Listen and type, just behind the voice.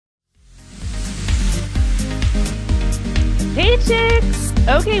Hey chicks!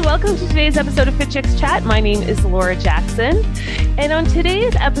 Okay, welcome to today's episode of Fit Chicks Chat. My name is Laura Jackson. And on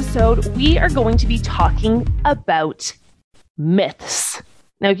today's episode, we are going to be talking about myths.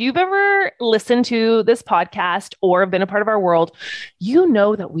 Now, if you've ever listened to this podcast or been a part of our world, you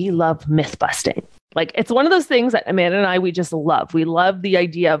know that we love myth busting. Like, it's one of those things that Amanda and I, we just love. We love the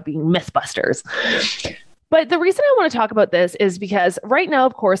idea of being myth busters. But the reason I want to talk about this is because right now,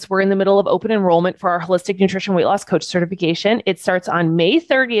 of course, we're in the middle of open enrollment for our Holistic Nutrition Weight Loss Coach certification. It starts on May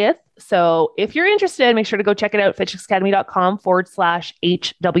 30th. So if you're interested, make sure to go check it out,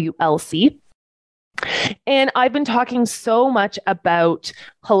 fitchicksacademy.com/HWLC. And I've been talking so much about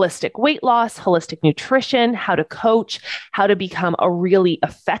holistic weight loss, holistic nutrition, how to coach, how to become a really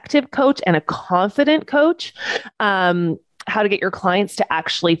effective coach and a confident coach, how to get your clients to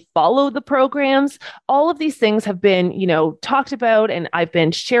actually follow the programs. All of these things have been, talked about, and I've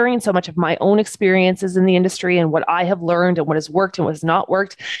been sharing so much of my own experiences in the industry and what I have learned and what has worked and what has not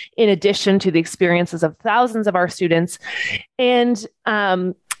worked, in addition to the experiences of thousands of our students. And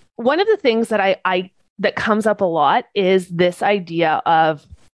one of the things that that comes up a lot is this idea of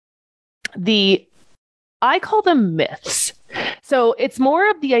I call them myths. So it's more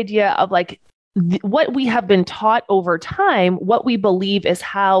of the idea of like, what we have been taught over time, what we believe is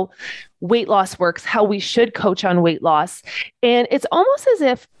how weight loss works, how we should coach on weight loss. And it's almost as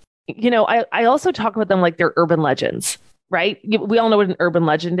if, I also talk about them like they're urban legends, right? We all know what an urban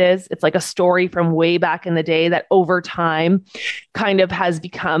legend is. It's like a story from way back in the day that over time kind of has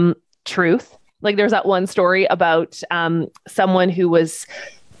become truth. Like there's that one story about someone who was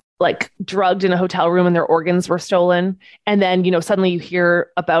like drugged in a hotel room and their organs were stolen. And then, suddenly you hear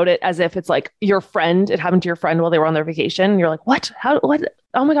about it as if it's like your friend, it happened to your friend while they were on their vacation. And you're like, what? What?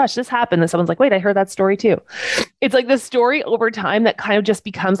 Oh my gosh, this happened. And someone's like, wait, I heard that story too. It's like this story over time that kind of just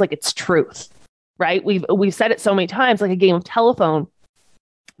becomes like it's truth, right? We've said it so many times, like a game of telephone,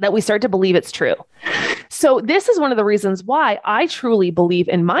 that we start to believe it's true. So this is one of the reasons why I truly believe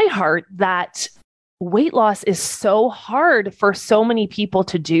in my heart that weight loss is so hard for so many people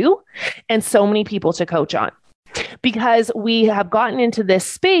to do and so many people to coach on, because we have gotten into this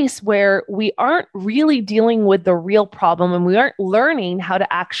space where we aren't really dealing with the real problem, and we aren't learning how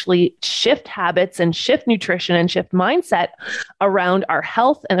to actually shift habits and shift nutrition and shift mindset around our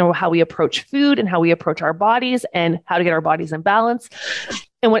health and how we approach food and how we approach our bodies and how to get our bodies in balance.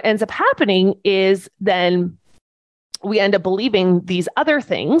 And what ends up happening is then we end up believing these other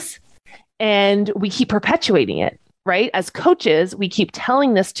things, and we keep perpetuating it, right? As coaches, we keep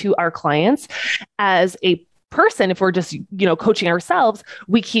telling this to our clients. As a person, if we're just, coaching ourselves,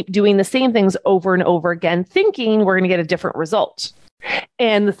 we keep doing the same things over and over again, thinking we're going to get a different result.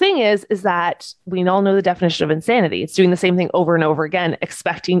 And the thing is that we all know the definition of insanity. It's doing the same thing over and over again,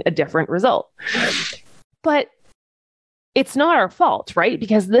 expecting a different result. But it's not our fault, right?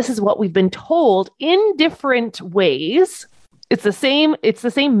 Because this is what we've been told in different ways. It's the same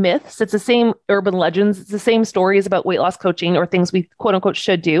myths. It's the same urban legends. It's the same stories about weight loss coaching or things we quote unquote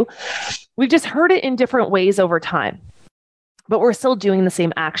should do. We've just heard it in different ways over time, but we're still doing the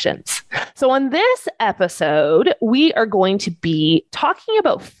same actions. So on this episode, we are going to be talking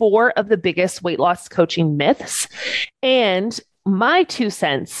about 4 of the biggest weight loss coaching myths and my 2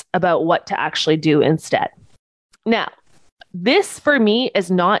 cents about what to actually do instead. Now, this for me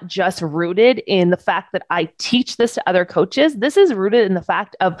is not just rooted in the fact that I teach this to other coaches. This is rooted in the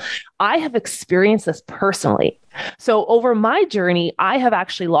fact of I have experienced this personally. So over my journey, I have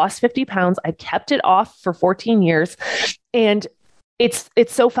actually lost 50 pounds. I've kept it off for 14 years. And it's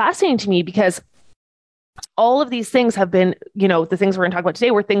so fascinating to me because all of these things have been, the things we're going to talk about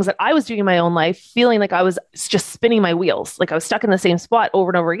today were things that I was doing in my own life, feeling like I was just spinning my wheels, like I was stuck in the same spot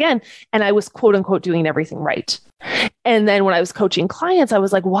over and over again. And I was quote unquote doing everything right. And then when I was coaching clients, I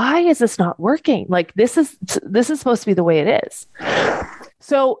was like, why is this not working? Like, this is supposed to be the way it is.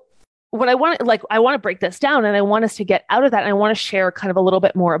 So what I want to break this down, and I want us to get out of that. And I want to share kind of a little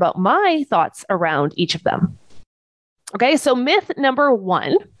bit more about my thoughts around each of them. Okay. So myth number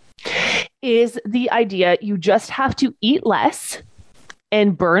 1 is the idea you just have to eat less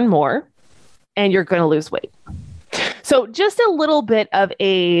and burn more, and you're going to lose weight. So just a little bit of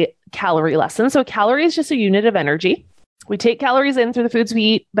a calorie lesson. So calorie is just a unit of energy. We take calories in through the foods we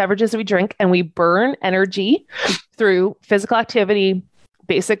eat, beverages that we drink, and we burn energy through physical activity,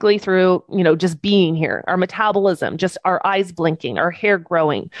 basically through, just being here, our metabolism, just our eyes blinking, our hair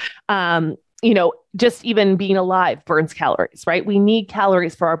growing, just even being alive burns calories, right? We need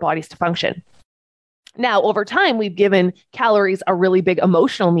calories for our bodies to function. Now, over time, we've given calories a really big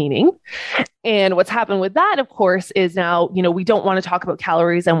emotional meaning. And what's happened with that, of course, is now, we don't want to talk about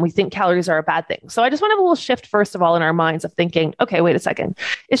calories and we think calories are a bad thing. So I just want to have a little shift, first of all, in our minds of thinking, okay, wait a second.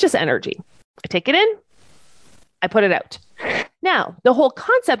 It's just energy. I take it in, I put it out. Now, the whole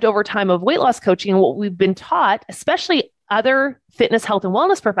concept over time of weight loss coaching and what we've been taught, especially other fitness, health, and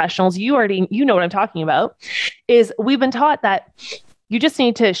wellness professionals, you know what I'm talking about, is we've been taught that you just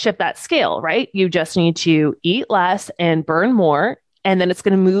need to shift that scale, right? You just need to eat less and burn more. And then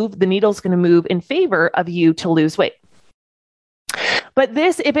the needle's going to move in favor of you to lose weight. But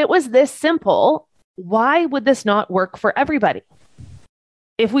if it was this simple, why would this not work for everybody?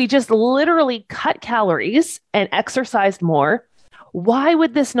 If we just literally cut calories and exercised more, why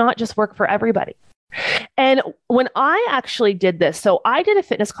would this not just work for everybody? And when I actually did this, so I did a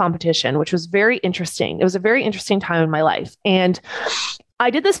fitness competition, which was very interesting. It was a very interesting time in my life. And I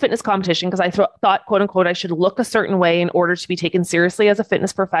did this fitness competition because I thought, quote unquote, I should look a certain way in order to be taken seriously as a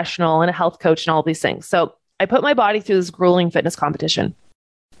fitness professional and a health coach and all these things. So I put my body through this grueling fitness competition.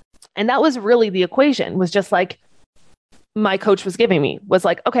 And that was really the equation, was just like, my coach was giving me was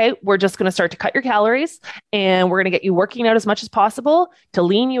like, okay, we're just going to start to cut your calories and we're going to get you working out as much as possible to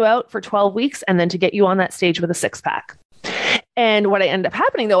lean you out for 12 weeks and then to get you on that stage with a six pack. And what ended up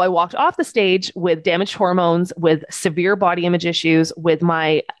happening, though, I walked off the stage with damaged hormones, with severe body image issues, with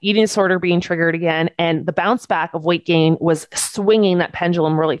my eating disorder being triggered again. And the bounce back of weight gain was swinging that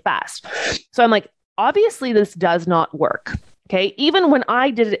pendulum really fast. So I'm like, obviously, this does not work. Okay. Even when I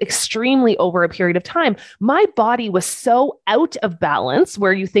did it extremely over a period of time, my body was so out of balance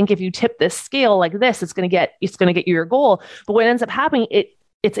where you think if you tip this scale like this, it's going to get you your goal. But what ends up happening,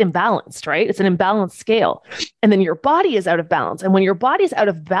 it's imbalanced, right? It's an imbalanced scale. And then your body is out of balance. And when your body's out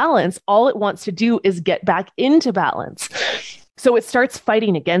of balance, all it wants to do is get back into balance. So it starts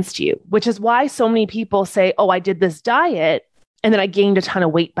fighting against you, which is why so many people say, oh, I did this diet and then I gained a ton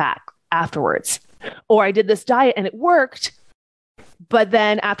of weight back afterwards. Or I did this diet and it worked, but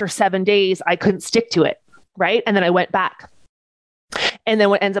then after 7 days, I couldn't stick to it, right? And then I went back. And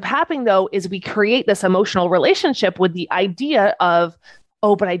then what ends up happening, though, is we create this emotional relationship with the idea of,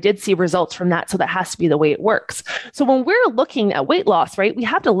 oh, but I did see results from that, so that has to be the way it works. So when we're looking at weight loss, right, we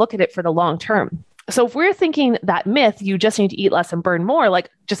have to look at it for the long term. So if we're thinking that myth, you just need to eat less and burn more, like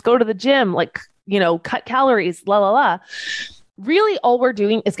just go to the gym, like, cut calories, really all we're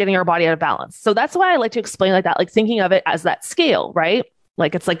doing is getting our body out of balance. So that's why I like to explain like that, like thinking of it as that scale, right?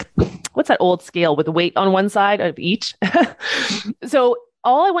 Like it's like, what's that old scale with the weight on one side of each? So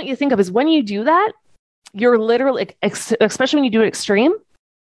all I want you to think of is when you do that, you're literally, especially when you do it extreme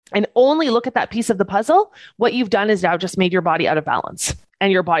and only look at that piece of the puzzle, what you've done is now just made your body out of balance.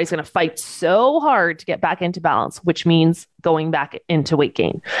 And your body's going to fight so hard to get back into balance, which means going back into weight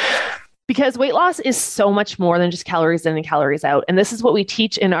gain. Because weight loss is so much more than just calories in and calories out. And this is what we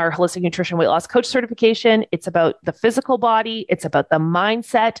teach in our holistic nutrition weight loss coach certification. It's about the physical body. It's about the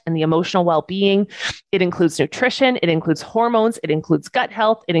mindset and the emotional well-being. It includes nutrition. It includes hormones. It includes gut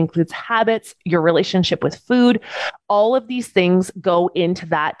health. It includes habits, your relationship with food. All of these things go into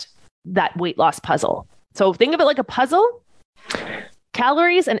that weight loss puzzle. So think of it like a puzzle.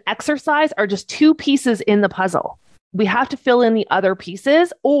 Calories and exercise are just two pieces in the puzzle. We have to fill in the other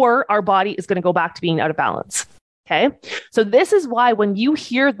pieces or our body is going to go back to being out of balance. Okay. So this is why when you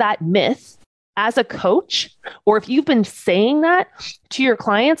hear that myth as a coach, or if you've been saying that to your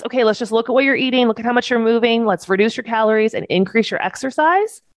clients, okay, let's just look at what you're eating, look at how much you're moving, let's reduce your calories and increase your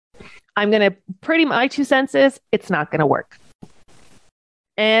exercise. My 2 cents is it's not going to work.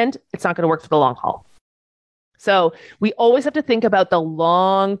 And it's not going to work for the long haul. So we always have to think about the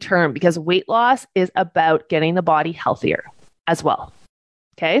long term because weight loss is about getting the body healthier as well.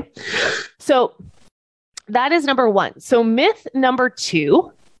 Okay. So that is number one. So myth number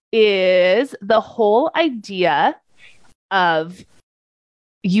 2 is the whole idea of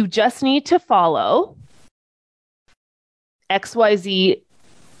you just need to follow XYZ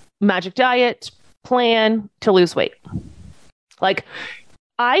magic diet plan to lose weight. Like,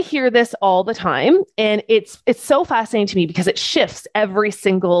 I hear this all the time, and it's so fascinating to me because it shifts every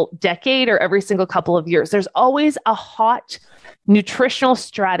single decade or every single couple of years. There's always a hot nutritional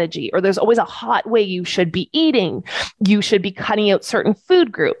strategy, or there's always a hot way you should be eating. You should be cutting out certain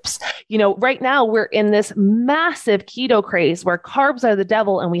food groups. Right now we're in this massive keto craze where carbs are the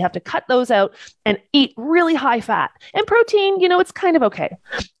devil and we have to cut those out and eat really high fat and protein. It's kind of okay.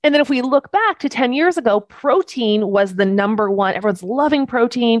 And then if we look back to 10 years ago, protein was the number one. Everyone's loving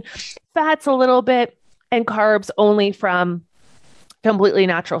protein, fats a little bit, and carbs only from completely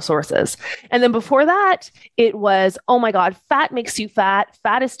natural sources. And then before that, it was, oh my God, fat makes you fat.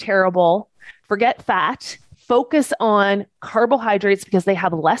 Fat is terrible. forget fat, focus on carbohydrates because they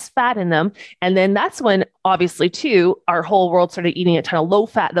have less fat in them. And then that's when, obviously, too, our whole world started eating a ton of low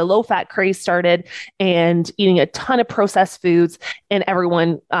fat. The low fat craze started and eating a ton of processed foods. And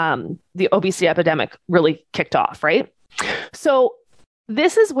everyone, the obesity epidemic really kicked off, right? So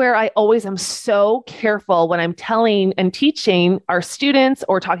this is where I always am so careful when I'm telling and teaching our students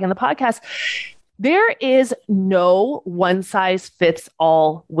or talking on the podcast. There is no one size fits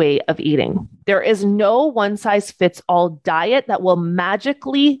all way of eating. There is no one size fits all diet that will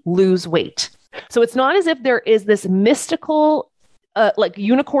magically lose weight. So it's not as if there is this mystical, like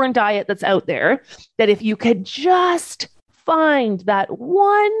unicorn diet that's out there that if you could just find that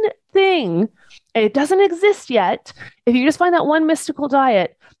one thing, and it doesn't exist yet, if you just find that one mystical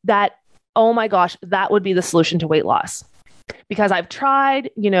diet that, oh my gosh, that would be the solution to weight loss. Because I've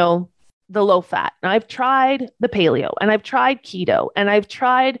tried, the low fat, and I've tried the paleo, and I've tried keto, and I've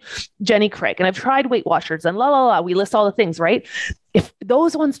tried Jenny Craig, and I've tried Weight Watchers, and we list all the things, right? If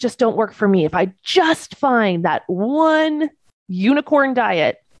those ones just don't work for me, if I just find that one unicorn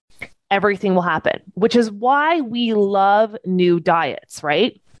diet, everything will happen, which is why we love new diets,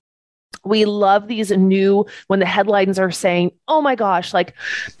 right? We love these new, when the headlines are saying, oh my gosh, like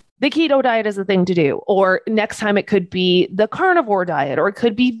the keto diet is the thing to do. Or next time it could be the carnivore diet, or it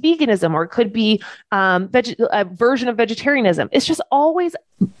could be veganism, or it could be a version of vegetarianism. It's just always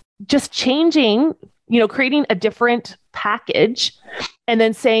just changing, creating a different package and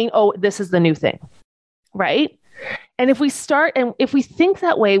then saying, oh, this is the new thing, right? And if we think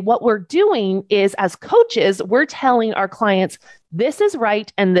that way, what we're doing is, as coaches, we're telling our clients, this is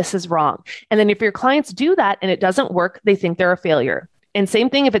right and this is wrong. And then if your clients do that and it doesn't work, they think they're a failure. And same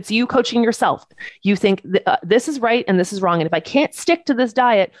thing if it's you coaching yourself, you think this is right and this is wrong. And if I can't stick to this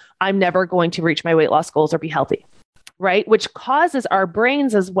diet, I'm never going to reach my weight loss goals or be healthy, right? Which causes our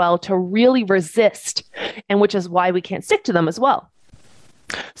brains as well to really resist, and which is why we can't stick to them as well.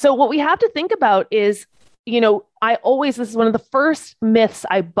 So what we have to think about is, this is one of the first myths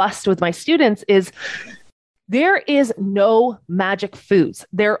I bust with my students is there is no magic foods.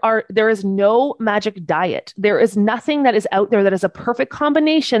 There is no magic diet. There is nothing that is out there that is a perfect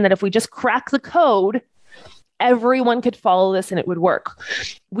combination that if we just crack the code, everyone could follow this and it would work.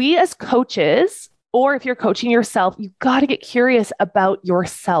 We as coaches, or if you're coaching yourself, you've got to get curious about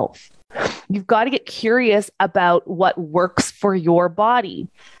yourself. You've got to get curious about what works for your body.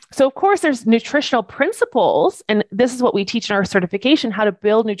 So of course, there's nutritional principles, and this is what we teach in our certification, how to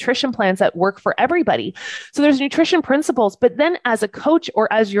build nutrition plans that work for everybody. So there's nutrition principles, but then as a coach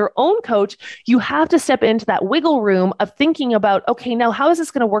or as your own coach, you have to step into that wiggle room of thinking about, okay, now how is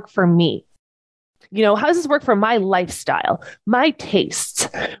this going to work for me? How does this work for my lifestyle, my tastes,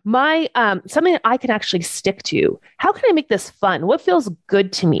 my something that I can actually stick to? How can I make this fun? What feels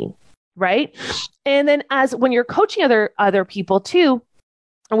good to me, right? And then when you're coaching other people too,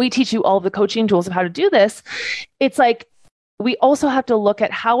 and we teach you all of the coaching tools of how to do this, it's like we also have to look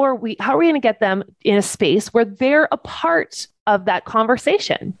at how are we going to get them in a space where they're a part of that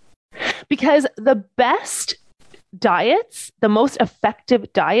conversation? Because the best diets, the most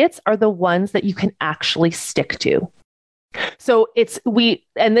effective diets are the ones that you can actually stick to. So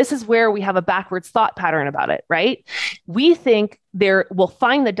and this is where we have a backwards thought pattern about it, right? We think we'll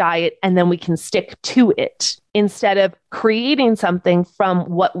find the diet and then we can stick to it instead of creating something from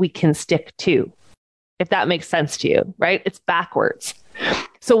what we can stick to, if that makes sense to you, right? It's backwards.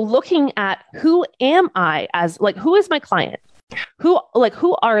 So looking at who am I who is my client? Who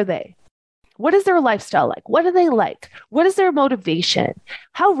are they? What is their lifestyle like? What do they like? What is their motivation?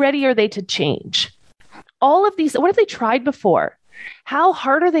 How ready are they to change? All of these, what have they tried before? How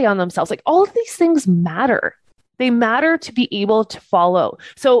hard are they on themselves? Like all of these things matter. They matter to be able to follow.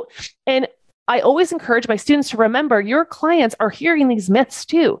 So, and I always encourage my students to remember your clients are hearing these myths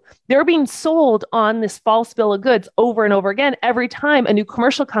too. They're being sold on this false bill of goods over and over again. Every time a new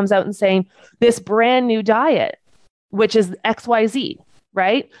commercial comes out and saying this brand new diet, which is XYZ,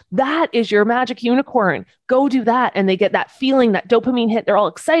 right? That is your magic unicorn. Go do that. And they get that feeling, that dopamine hit. They're all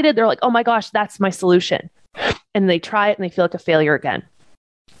excited. They're like, oh my gosh, that's my solution. And they try it and they feel like a failure again.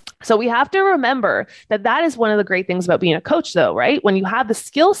 So we have to remember that is one of the great things about being a coach though, right? When you have the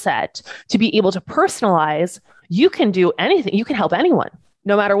skill set to be able to personalize, you can do anything. You can help anyone,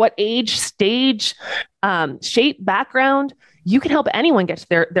 no matter what age, stage, shape, background, you can help anyone get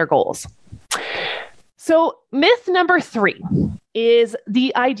to their goals. So myth number 3 is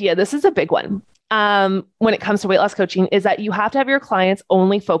the idea, this is a big one, when it comes to weight loss coaching, is that you have to have your clients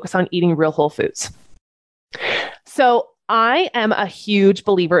only focus on eating real whole foods. So I am a huge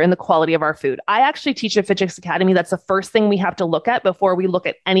believer in the quality of our food. I actually teach at Fit Chicks Academy. That's the first thing we have to look at before we look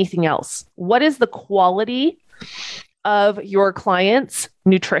at anything else. What is the quality of your client's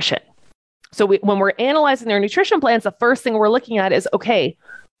nutrition? So when we're analyzing their nutrition plans, the first thing we're looking at is, okay,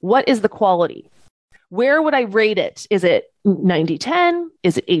 what is the quality? Where would I rate it? Is it 90-10?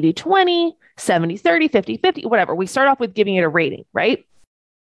 Is it 80-20, 70-30, 50-50, whatever? We start off with giving it a rating, right?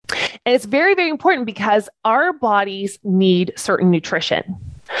 And it's very, very important because our bodies need certain nutrition.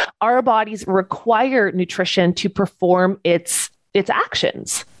 Our bodies require nutrition to perform its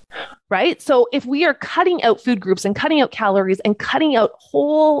actions, right? So if we are cutting out food groups and cutting out calories and cutting out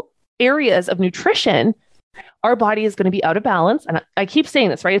whole areas of nutrition, our body is going to be out of balance. And I keep saying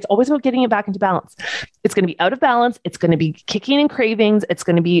this, right? It's always about getting it back into balance. It's going to be out of balance. It's going to be kicking in cravings. It's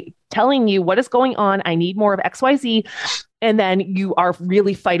going to be telling you what is going on. I need more of XYZ. And then you are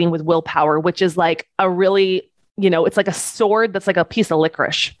really fighting with willpower, which is like a really, it's like a sword that's like a piece of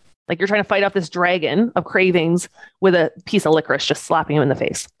licorice. Like you're trying to fight off this dragon of cravings with a piece of licorice, just slapping him in the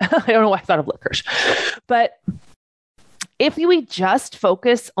face. I don't know why I thought of licorice. But if we just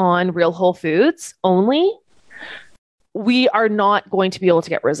focus on real whole foods only, we are not going to be able to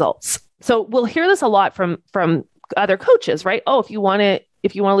get results. So we'll hear this a lot from other coaches, right? Oh, if you want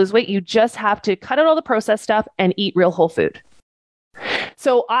to lose weight, you just have to cut out all the processed stuff and eat real whole food.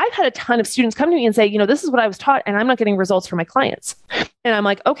 So I've had a ton of students come to me and say, this is what I was taught and I'm not getting results for my clients. And I'm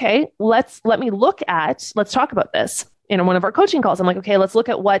like, okay, let's talk about this. In one of our coaching calls, I'm like, okay, let's look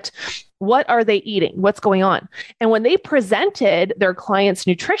at what are they eating? What's going on? And when they presented their clients'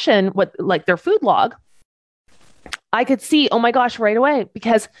 nutrition, like their food log, I could see, oh my gosh, right away,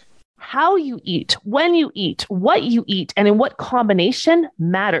 because how you eat, when you eat, what you eat, and in what combination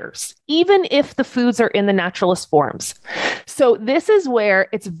matters, even if the foods are in the naturalist forms. So this is where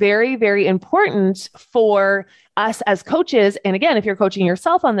it's very, very important for us as coaches. And again, if you're coaching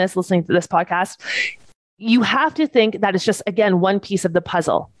yourself on this, listening to this podcast, you have to think that it's just, again, one piece of the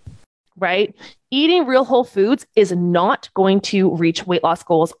puzzle, right? Eating real whole foods is not going to reach weight loss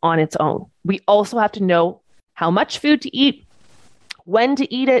goals on its own. We also have to know how much food to eat, when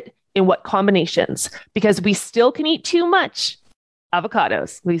to eat it, in what combinations, because we still can eat too much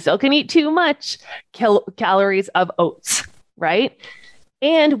avocados. We still can eat too much calories of oats, right?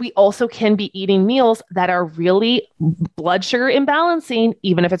 And we also can be eating meals that are really blood sugar imbalancing,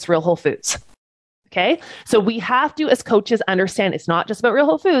 even if it's real whole foods. Okay. So we have to, as coaches, understand it's not just about real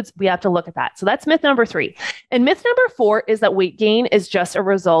whole foods. We have to look at that. So that's myth number 3. And myth number 4 is that weight gain is just a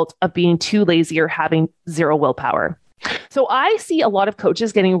result of being too lazy or having zero willpower. So I see a lot of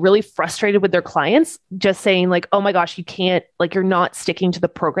coaches getting really frustrated with their clients, just saying like, oh my gosh, you can't, like, you're not sticking to the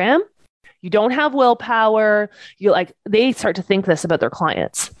program. You don't have willpower. They start to think this about their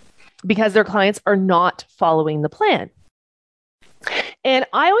clients because their clients are not following the plan. And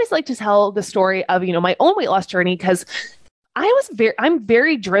I always like to tell the story of, my own weight loss journey, because I'm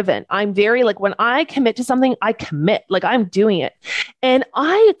very driven. I'm very when I commit to something, I commit, I'm doing it. And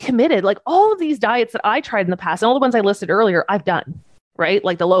I committed all of these diets that I tried in the past and all the ones I listed earlier, I've done, right?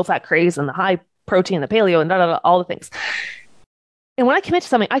 Like the low fat craze and the high protein, the paleo and all the things. And when I commit to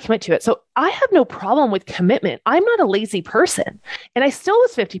something, I commit to it. So I have no problem with commitment. I'm not a lazy person. And I still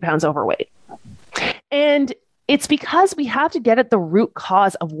was 50 pounds overweight. And it's because we have to get at the root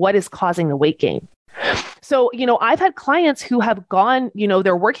cause of what is causing the weight gain. So, I've had clients who have gone,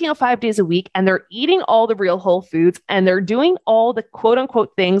 they're working out 5 days a week and they're eating all the real whole foods and they're doing all the quote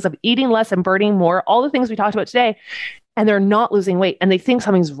unquote things of eating less and burning more, all the things we talked about today, and they're not losing weight and they think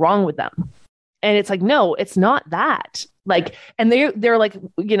something's wrong with them. And it's like, no, it's not that. And they're like,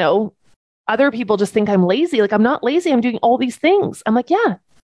 other people just think I'm lazy. I'm not lazy. I'm doing all these things. I'm like, yeah,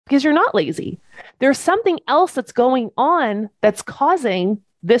 because you're not lazy. There's something else that's going on that's causing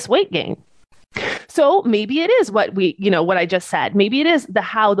this weight gain. So maybe it is what what I just said. Maybe it is the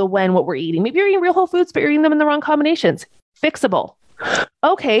how, the when, what we're eating. Maybe you're eating real whole foods, but you're eating them in the wrong combinations. Fixable.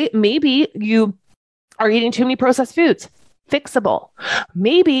 Okay, maybe you are eating too many processed foods. Fixable.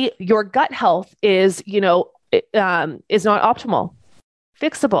 Maybe your gut health is, is not optimal.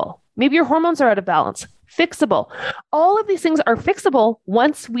 Fixable. Maybe your hormones are out of balance. Fixable. All of these things are fixable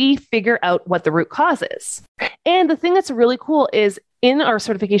once we figure out what the root cause is. And the thing that's really cool is in our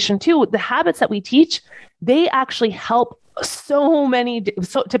certification too, the habits that we teach, they actually help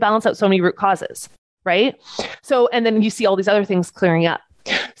to balance out so many root causes, right? So, and then you see all these other things clearing up.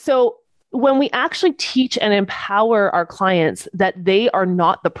 So when we actually teach and empower our clients that they are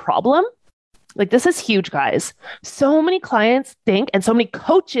not the problem, Like, this is huge, guys. So many clients think, and so many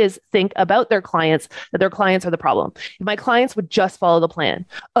coaches think about their clients, that their clients are the problem. If my clients would just follow the plan,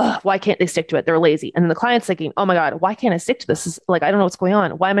 why can't they stick to it? They're lazy. And then the client's thinking, oh my God, why can't I stick to this? This is like, I don't know what's going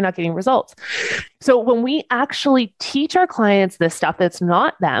on. Why am I not getting results? So when we actually teach our clients this stuff that's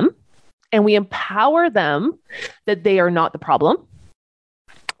not them, and we empower them that they are not the problem,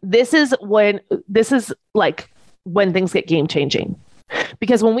 this is when things get game changing.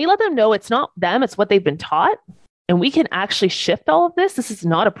 Because when we let them know it's not them, it's what they've been taught, and we can actually shift all of this, this is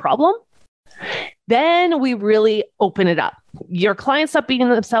not a problem, then we really open it up. Your clients stop beating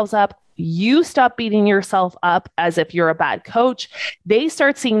themselves up. You stop beating yourself up as if you're a bad coach. They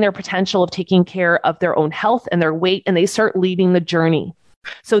start seeing their potential of taking care of their own health and their weight, and they start leading the journey.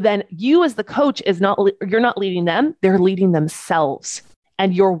 So then you as the coach you're not leading them, they're leading themselves,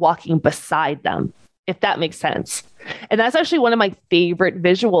 and you're walking beside them, if that makes sense. And that's actually one of my favorite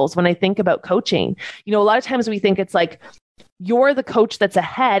visuals when I think about coaching. You know, a lot of times we think it's like, you're the coach that's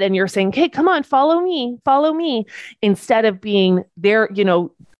ahead and you're saying, hey, come on, follow me, instead of being there, you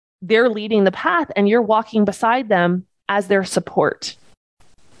know, they're leading the path and you're walking beside them as their support,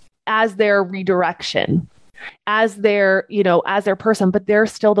 as their redirection, as their person, but they're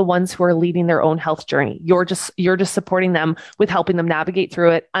still the ones who are leading their own health journey. You're just supporting them with helping them navigate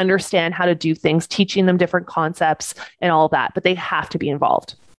through it, understand how to do things, teaching them different concepts and all that, but they have to be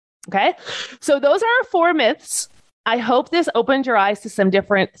involved. Okay. So those are our 4 myths. I hope this opened your eyes to some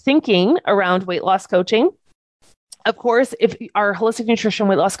different thinking around weight loss coaching. Of course, if our holistic nutrition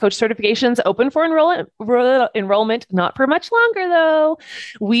weight loss coach certifications open for enrollment, not for much longer though.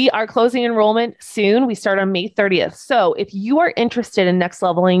 We are closing enrollment soon. We start on May 30th. So if you are interested in next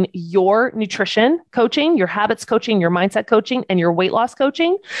leveling your nutrition coaching, your habits coaching, your mindset coaching, and your weight loss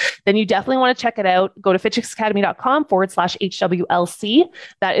coaching, then you definitely want to check it out. Go to fitchicksacademy.com/HWLC.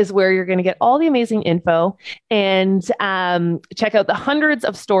 That is where you're going to get all the amazing info and check out the hundreds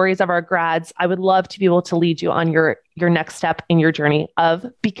of stories of our grads. I would love to be able to lead you on your next step in your journey of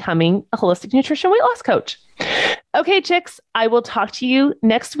becoming a holistic nutrition weight loss coach. Okay, chicks, I will talk to you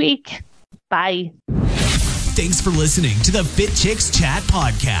next week. Bye. Thanks for listening to the Fit Chicks Chat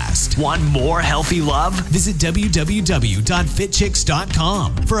podcast. Want more healthy love? Visit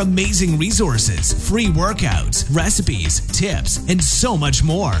www.fitchicks.com for amazing resources, free workouts, recipes, tips, and so much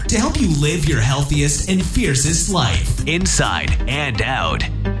more to help you live your healthiest and fiercest life, inside and out.